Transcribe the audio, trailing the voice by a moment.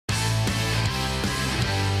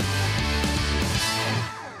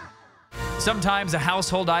Sometimes a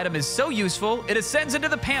household item is so useful, it ascends into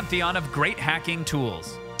the pantheon of great hacking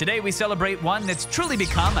tools. Today we celebrate one that's truly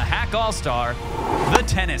become a hack all-star, the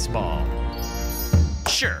tennis ball.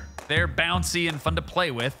 Sure, they're bouncy and fun to play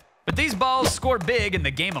with, but these balls score big in the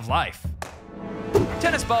game of life.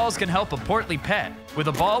 Tennis balls can help a portly pet. With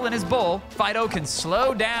a ball in his bowl, Fido can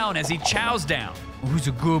slow down as he chows down. Who's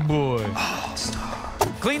a good boy? All-star.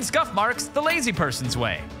 Clean scuff marks the lazy person's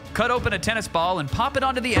way. Cut open a tennis ball and pop it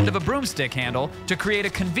onto the end of a broomstick handle to create a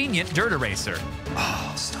convenient dirt eraser.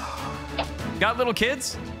 All-star. Got little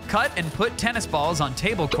kids? Cut and put tennis balls on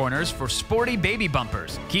table corners for sporty baby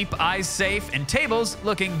bumpers. Keep eyes safe and tables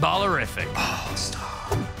looking ballerific.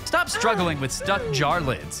 All-star. Stop struggling with stuck jar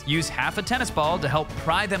lids. Use half a tennis ball to help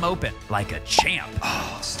pry them open like a champ.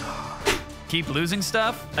 All-star. Keep losing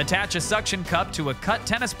stuff? Attach a suction cup to a cut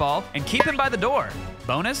tennis ball and keep him by the door.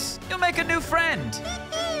 Bonus, you'll make a new friend.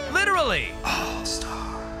 Literally.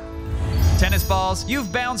 All-star. Tennis balls,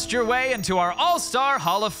 you've bounced your way into our All-Star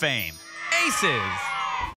Hall of Fame. Aces.